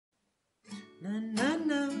Na na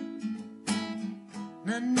na,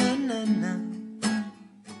 na na na na,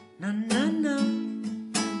 na na na,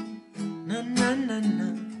 na na na na.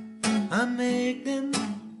 I make them,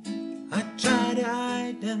 I try to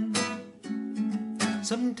hide them.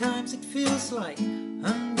 Sometimes it feels like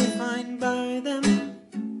I'm defined by them.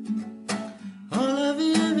 All of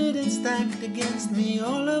the evidence stacked against me,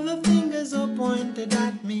 all of the fingers are pointed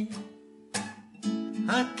at me.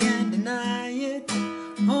 I can't deny it,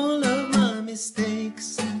 all of my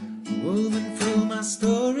mistakes woven through my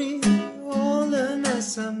story, all the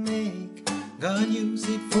mess I make. God, use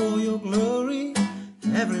it for your glory.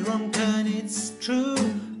 Every wrong turn, it's true.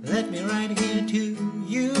 Let me right here to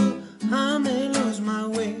you. I may lose my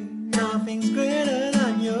way, nothing's greater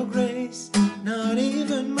than your grace, not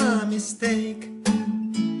even my mistake,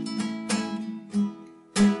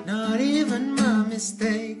 not even my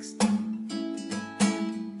mistakes.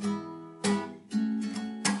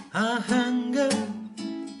 I hunger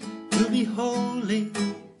to be holy,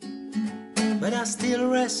 but I still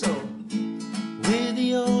wrestle with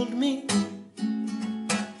the old me.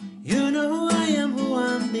 You know who I am, who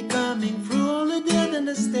I'm becoming. Through all the dirt and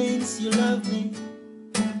the stains, you love me.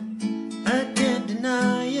 I can't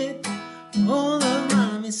deny it, all of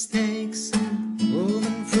my mistakes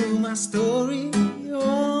woven through my story,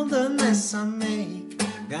 all the mess I make.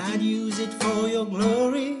 God, use it for your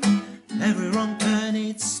glory. Every wrong turn,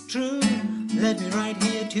 it's true. Let me right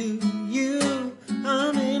here to you.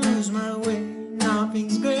 I may lose my way,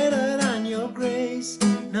 nothing's greater than your grace,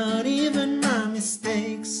 not even my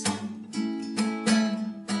mistakes,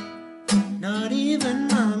 not even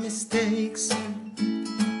my mistakes.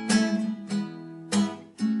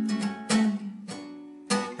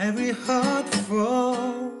 Every heart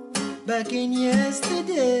fall back in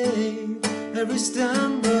yesterday, every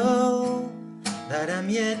stumble that I'm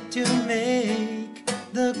yet to make,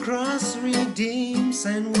 the cross redeems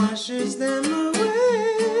and washes them away.